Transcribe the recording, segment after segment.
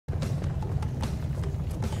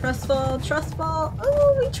Trust fall, trust fall.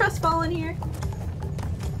 Oh, we trust fall in here.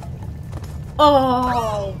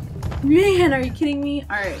 Oh, man, are you kidding me?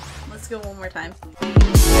 Alright, let's go one more time.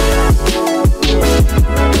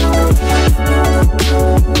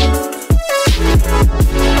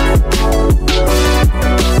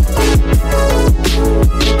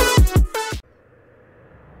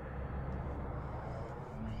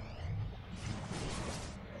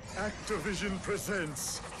 Activision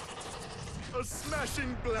presents a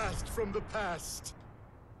smashing blast from the past.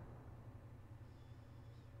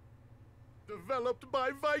 Developed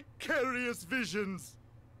by vicarious visions.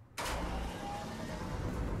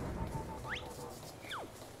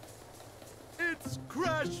 It's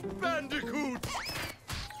Crash Bandicoot!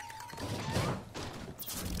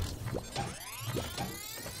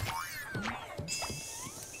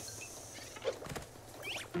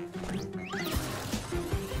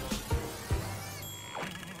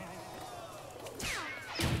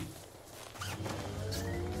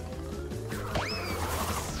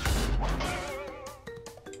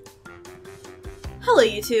 Hello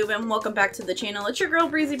YouTube and welcome back to the channel. It's your girl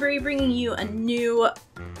BreezyBree bringing you a new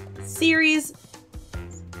series.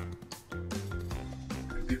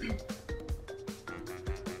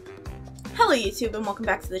 Hello YouTube and welcome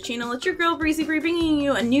back to the channel. It's your girl BreezyBree bringing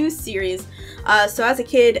you a new series. So as a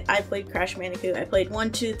kid, I played Crash Bandicoot. I played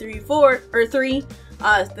 1, 2, 3, 4, or 3, to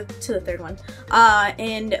the third one.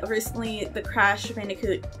 And recently the Crash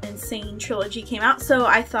Bandicoot N Sane Trilogy came out, so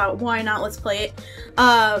I thought, why not? Let's play it.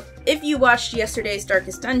 If you watched yesterday's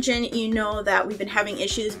Darkest Dungeon, you know that we've been having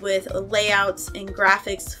issues with layouts and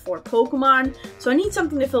graphics for Pokemon, so I need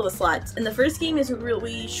something to fill the slots. And the first game is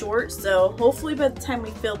really short, so hopefully by the time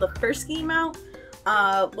we fill the first game out,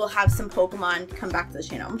 we'll have some Pokemon come back to the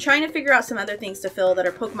channel. I'm trying to figure out some other things to fill that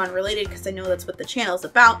are Pokemon related because I know that's what the channel is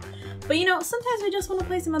about. But you know, sometimes I just want to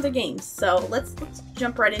play some other games. So let's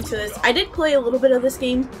jump right into this. I did play a little bit of this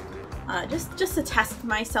game, just to test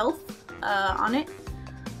myself on it.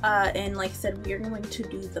 And like I said, we are going to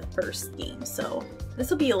do the first game, so this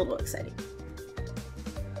will be a little exciting.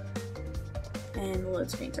 And the load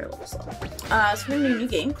screens are a little slow. So we're gonna do a new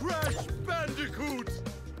game. Crash Bandicoot!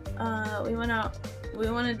 We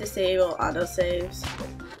wanna disable autosaves.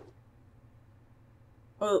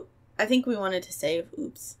 Oh, I think we wanted to save.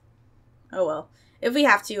 Oops. Oh well. If we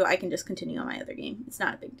have to, I can just continue on my other game. It's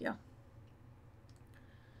not a big deal.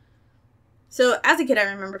 So as a kid, I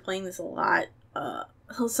remember playing this a lot.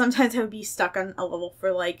 Sometimes I would be stuck on a level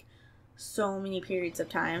for like so many periods of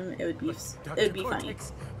time. It would be funny.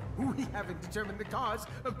 We haven't determined the cause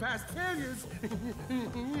of past failures.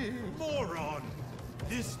 Moron!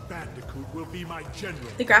 This Bandicoot will be my general.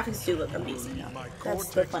 The graphics do look amazing though. That's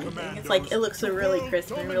the funny thing. It's like, it looks really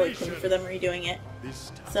crisp and really clean for them redoing it.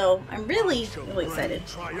 So I'm really excited.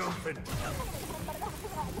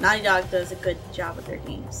 Naughty Dog does a good job with their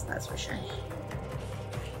games, that's for sure.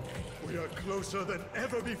 We are closer than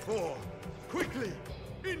ever before. Quickly,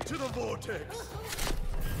 into the vortex.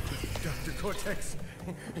 Dr. Cortex,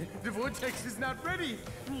 the vortex is not ready.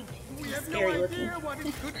 We have no Scary idea looking. what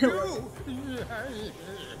it could do.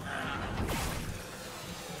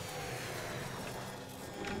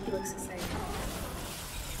 He looks excited.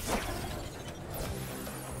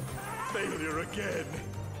 Failure again.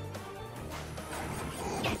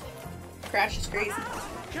 Crash is crazy.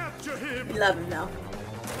 Capture him. We love him though.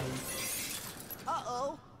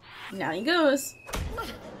 Uh-oh. Now he goes.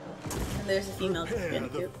 And there's a female Prepare the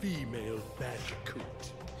Bandicoot. female Bandicoot.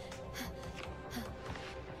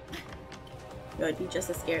 You would be just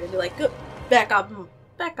as scared and be like, go back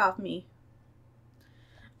off me.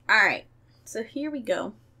 Alright, so here we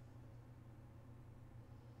go.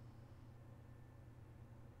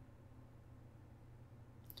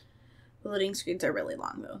 The loading screens are really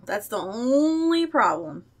long though. That's the only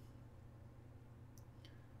problem.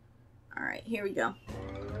 Alright, here we go.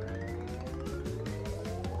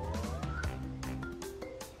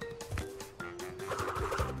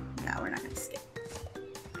 No, we're not gonna skip.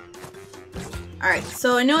 Alright,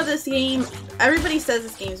 so I know this game, everybody says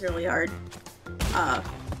this game's really hard.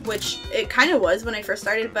 Which it kind of was when I first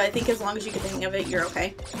started, but I think as long as you get the hang of it, you're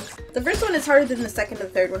okay. The first one is harder than the second and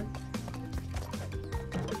the third one.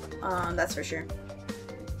 That's for sure.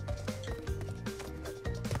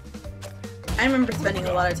 I remember spending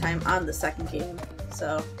a lot of time on the second game,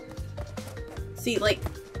 so... See, like,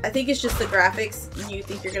 I think it's just the graphics, and you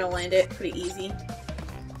think you're gonna land it pretty easy.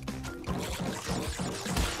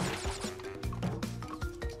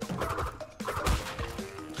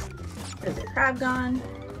 There's a crab gone.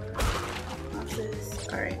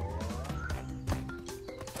 Alright.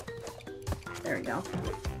 There we go.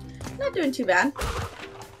 Not doing too bad.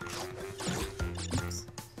 Oops.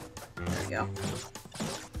 go.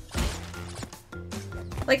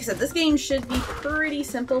 Like I said, this game should be pretty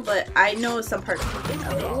simple, but I know some parts can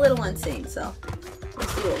get a little insane, so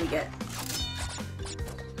let's see what we get.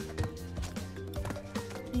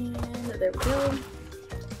 And there we go.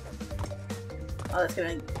 Oh, that's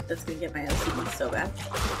gonna get my OCD so bad.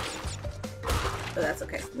 But that's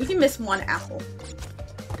okay. We can miss one apple.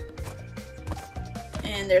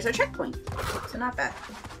 And there's our checkpoint. So not bad.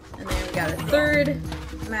 And then we got a third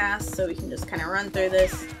mass, so we can just kind of run through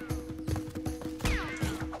this.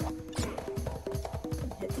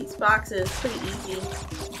 Hit these boxes. Pretty easy.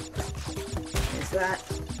 There's that.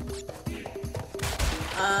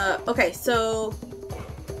 Okay, so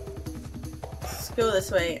let's go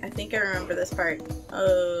this way. I think I remember this part.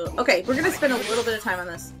 Okay, we're gonna spend a little bit of time on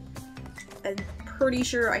this. I'm pretty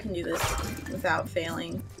sure I can do this without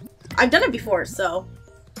failing. I've done it before, so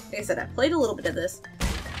like I said, I played a little bit of this.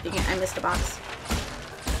 I missed a box.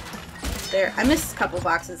 There, I missed a couple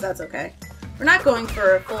boxes, that's okay. We're not going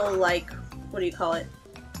for a full, like, what do you call it?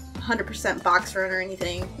 100% box run or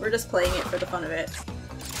anything. We're just playing it for the fun of it.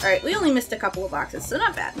 Alright, we only missed a couple of boxes, so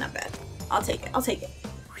not bad, not bad. I'll take it, I'll take it.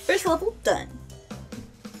 First level, done.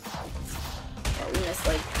 Oh, we missed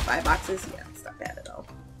like 5 boxes? Yeah, it's not bad at all.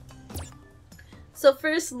 So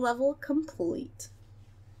first level complete.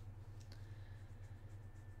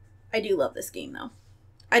 I do love this game though.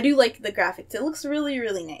 I do like the graphics. It looks really,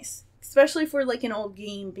 really nice. Especially for like an old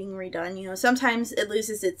game being redone. You know, sometimes it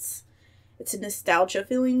loses its nostalgia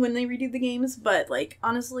feeling when they redo the games, but like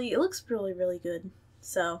honestly, it looks really, really good.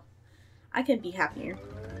 So I couldn't be happier.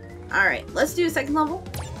 Alright, let's do a second level.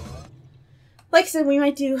 Like I said, we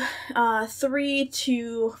might do 3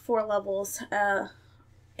 to 4 levels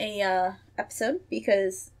episode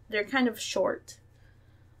because they're kind of short.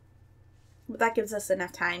 But that gives us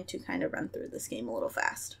enough time to kind of run through this game a little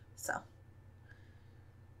fast. So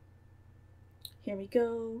here we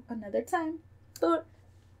go, another time. But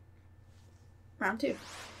round 2.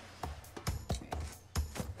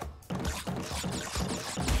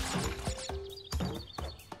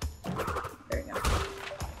 There we go.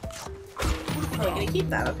 Oh, we're gonna keep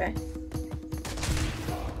that, okay.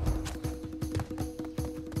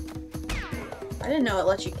 I didn't know it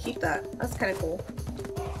lets you keep that. That's kind of cool.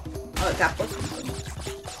 Oh, it got both of them.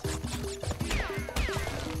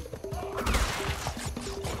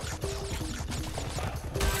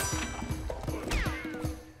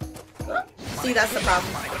 Oh, see, that's the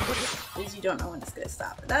problem. Is you don't know when it's gonna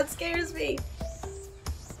stop. That scares me.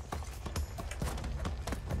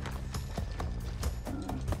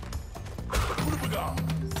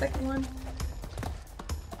 Second one.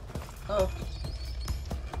 Oh.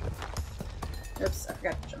 Oops, I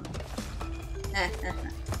forgot to jump.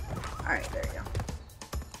 Alright, there we go.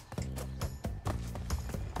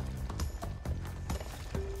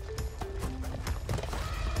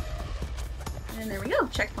 And there we go,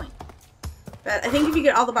 checkpoint. But I think if you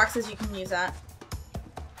get all the boxes, you can use that.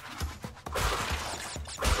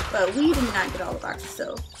 But we did not get all the boxes,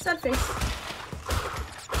 so sad face.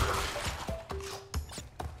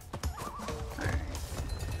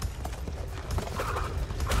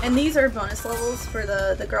 And these are bonus levels for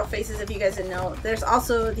the girl faces, if you guys didn't know. There's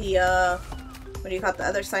also the, what do you call it, the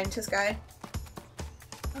other scientist guy.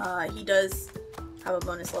 He does have a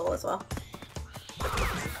bonus level as well.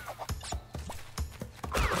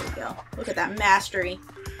 There we go. Look at that mastery.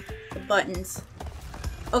 The buttons.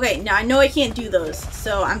 Okay, now I know I can't do those,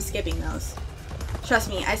 so I'm skipping those. Trust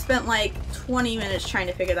me, I spent like 20 minutes trying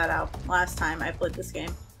to figure that out last time I played this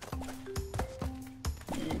game.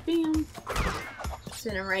 And bam.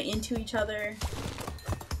 Send them right into each other.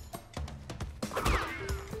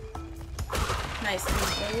 Nice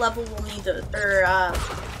and level will need to,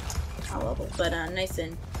 not level, but nice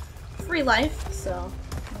and free life, so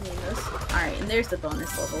we need those. Alright, and there's the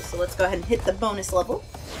bonus level, so let's go ahead and hit the bonus level.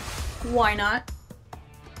 Why not?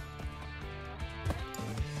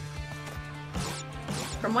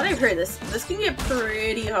 From what I've heard, this can get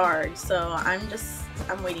pretty hard, so I'm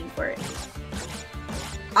waiting for it.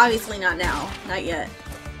 Obviously not now, not yet.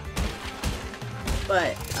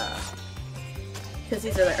 But, because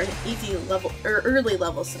these are the easy level, or early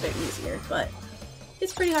levels, so they're easier, but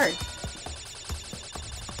it's pretty hard.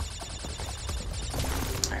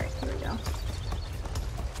 Alright, here we go.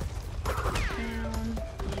 Down,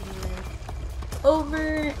 and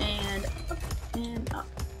over, and up, and up.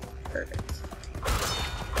 Perfect.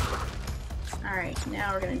 Alright,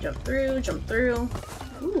 now we're gonna jump through,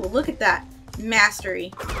 Ooh, look at that.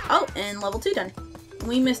 Mastery. Oh, and level 2 done.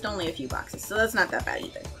 We missed only a few boxes, so that's not that bad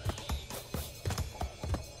either.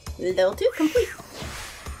 Level 2 complete.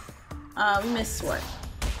 We missed what?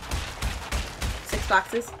 6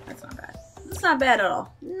 boxes? That's not bad. It's not bad at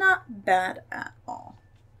all. Not bad at all.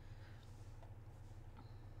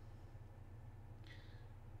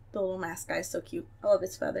 The little mask guy is so cute. I love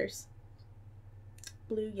his feathers.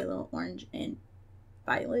 Blue, yellow, orange, and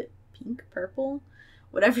violet, pink, purple,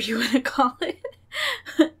 whatever you want to call it.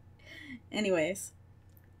 Anyways.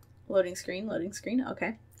 Loading screen,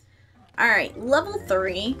 okay. Alright, level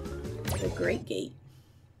 3. The Great Gate.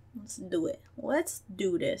 Let's do it. Let's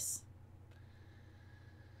do this.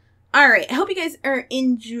 Alright, I hope you guys are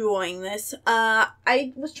enjoying this.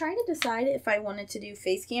 I was trying to decide if I wanted to do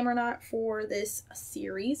face cam or not for this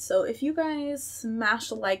series. So if you guys smash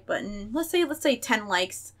the like button, let's say 10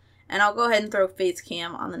 likes, and I'll go ahead and throw face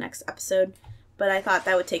cam on the next episode. But I thought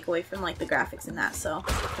that would take away from like the graphics and that. So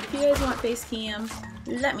if you guys want face cam,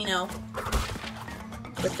 let me know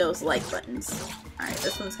with those like buttons. Alright,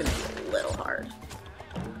 this one's gonna be a little hard.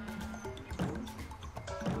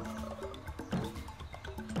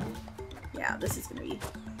 Yeah, this is gonna be...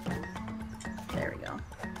 There we go.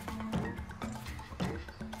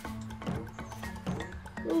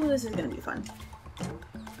 Ooh, this is gonna be fun.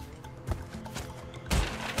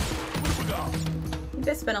 I think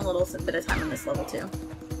I spent a little bit of time on this level too.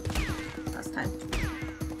 Last time.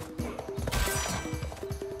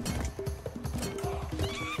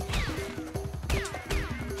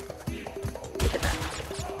 Look at that.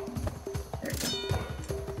 There we go.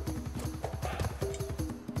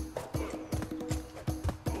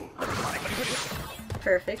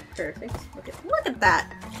 Perfect, perfect. Look at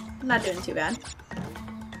that. I'm not doing too bad.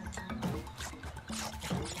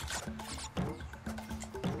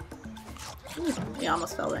 Ooh, we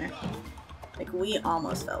almost fell there. Like, we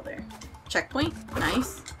almost fell there. Checkpoint.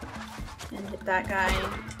 Nice. And hit that guy.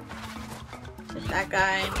 Hit that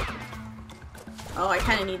guy. Oh, I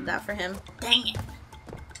kind of needed that for him. Dang it.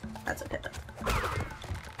 That's okay, though.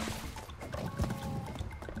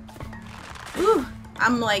 Ooh.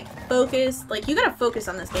 I'm, like, focused. Like, you gotta focus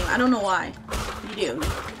on this game. I don't know why. You do.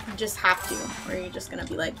 You just have to. Or you're just gonna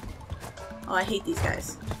be like, oh, I hate these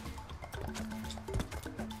guys.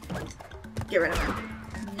 Get rid of him.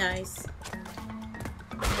 Nice.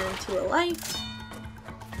 Into a life.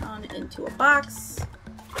 On into a box.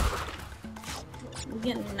 We're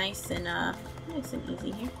getting nice and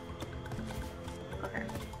easy here. Okay.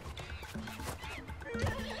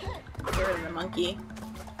 Get rid of the monkey.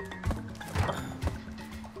 Ugh.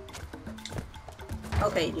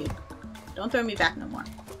 Okay, dude. Don't throw me back no more.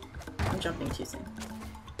 I'm jumping too soon.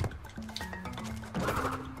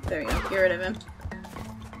 There we go. Get rid of him.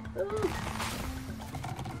 Ooh.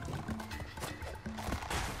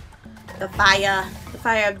 The fire. The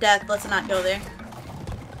fire of death. Let's not go there.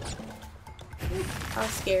 Ooh, I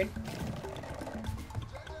was scared.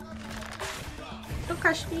 Don't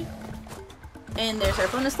crush me. And there's our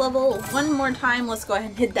bonus level. One more time. Let's go ahead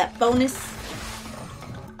and hit that bonus.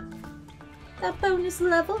 That bonus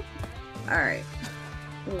level. Alright.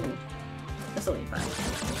 Ooh. This will be fun.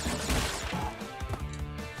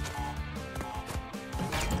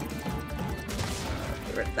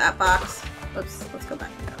 Get rid of that box. Oops. Let's go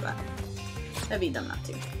back and grab that. That'd be dumb not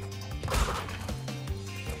to.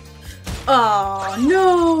 Oh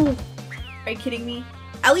no! Are you kidding me?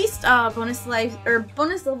 At least bonus lives or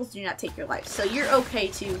bonus levels do not take your life, so you're okay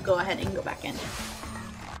to go ahead and go back in.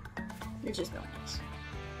 You're just bonus.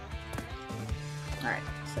 Alright,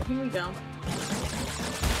 so here we go.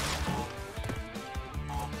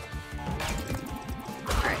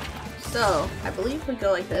 Alright, so I believe we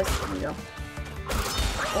go like this. Here we go.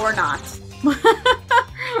 Or not.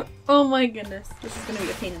 Oh my goodness. This is gonna be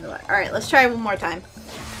a pain in the butt. Alright, let's try one more time.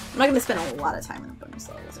 I'm not gonna spend a lot of time in the bonus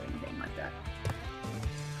levels or anything like that.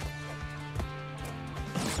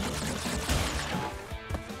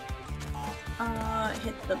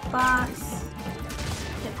 Hit the box.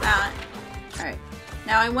 Hit that. Alright.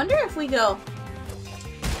 Now I wonder if we go...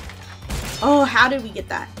 Oh, how did we get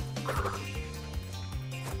that?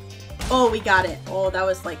 Oh, we got it. Oh, that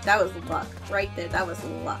was like, that was luck. Right there, that was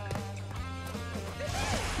luck.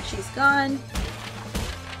 She's gone.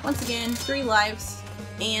 Once again, 3 lives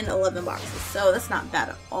and 11 boxes. So that's not bad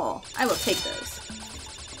at all. I will take those.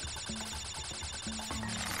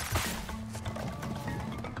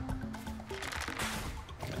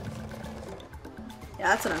 Yeah,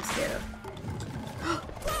 that's what I'm scared of.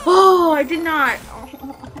 Oh, I did not. Oh.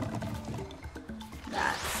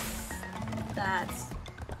 That's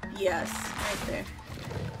yes, right there.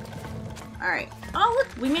 Alright. Oh, look,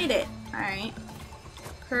 we made it. Alright.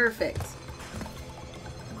 Perfect.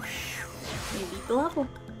 We beat the level.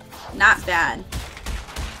 Not bad.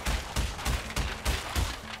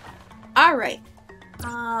 Alright.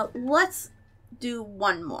 Let's do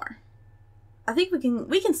one more. I think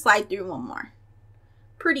we can slide through one more.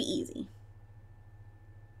 Pretty easy.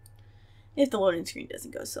 If the loading screen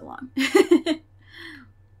doesn't go so long.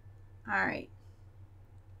 Alright.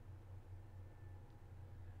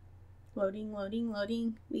 Loading, loading,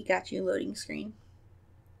 loading. We got you, loading screen.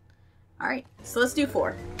 Alright, so let's do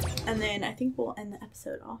 4. And then I think we'll end the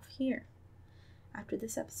episode off here. After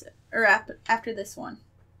this episode. Or after this one.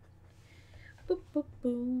 Boop, boop,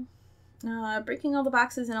 boop. Breaking all the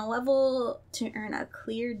boxes in a level to earn a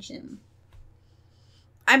clear gem.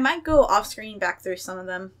 I might go off screen back through some of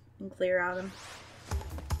them and clear out them.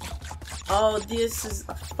 Oh, this is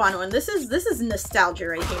a fun one. This is nostalgia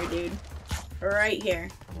right here, dude. Right here.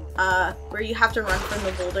 Where you have to run from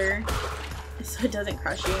the boulder so it doesn't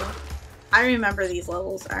crush you. I remember these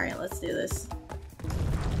levels. Alright, let's do this.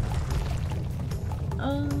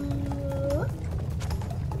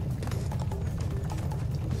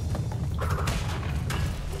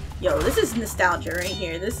 Yo, this is nostalgia right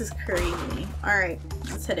here. This is crazy. Alright,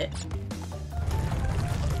 let's hit it.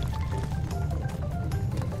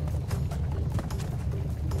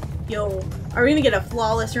 Yo, are we gonna get a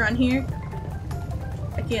flawless run here?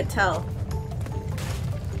 I can't tell.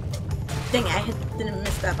 Dang it, didn't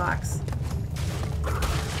miss that box.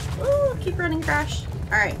 Ooh, keep running, Crash.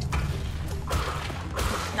 Alright.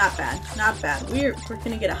 Not bad, not bad. We're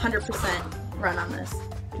gonna get 100% run on this.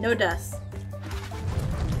 No deaths.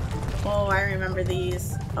 Oh, I remember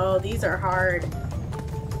these. Oh, these are hard.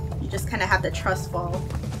 You just kind of have to trust fall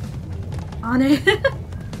on it.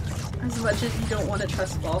 As much as you don't want to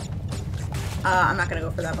trust fall. I'm not gonna go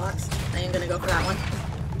for that box. I am gonna go for that one.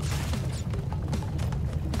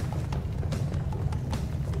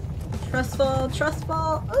 Trust fall, trust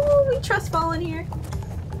fall. Oh, we trust fall in here.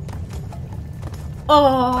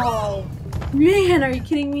 Oh, man, are you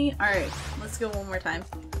kidding me? Alright, let's go one more time.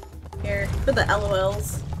 Here, for the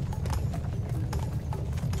LOLs.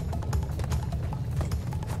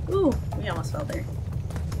 Ooh, we almost fell there.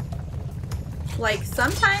 Like,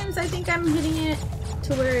 sometimes I think I'm hitting it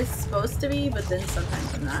to where it's supposed to be, but then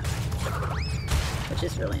sometimes I'm not. Which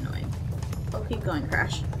is really annoying. Oh, keep going,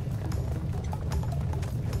 Crash.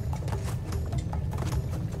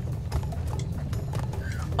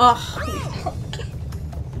 Oh.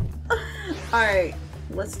 Alright,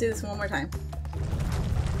 let's do this one more time.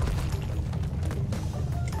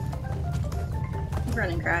 Keep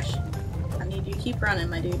running, Crash. I need you to keep running,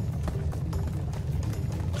 my dude.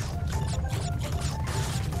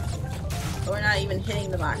 But we're not even hitting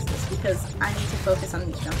the boxes because I need to focus on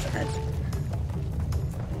these jumps ahead.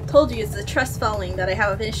 Told you it's the trust falling that I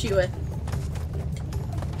have an issue with.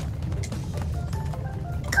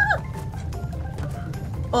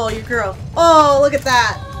 Oh, your girl. Oh, look at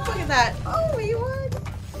that. Look at that. Oh, we won.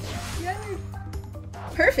 Yay.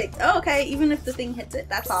 Perfect. Oh, okay. Even if the thing hits it,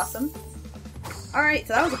 that's awesome. Alright,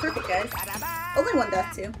 so that was a perfect, guys. Only one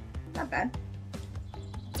death, too. Not bad.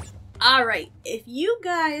 Alright, if you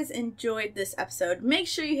guys enjoyed this episode, make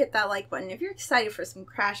sure you hit that like button. If you're excited for some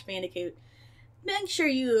Crash Bandicoot, make sure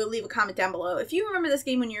you leave a comment down below. If you remember this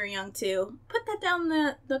game when you were young, too, put that down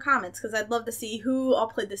in the comments, because I'd love to see who all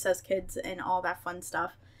played this as kids and all that fun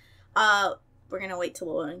stuff. We're going to wait till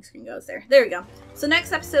the loading screen goes there. There we go. So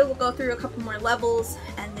next episode, we'll go through a couple more levels,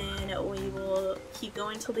 and then we will keep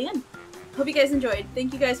going till the end. Hope you guys enjoyed.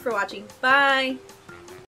 Thank you guys for watching. Bye!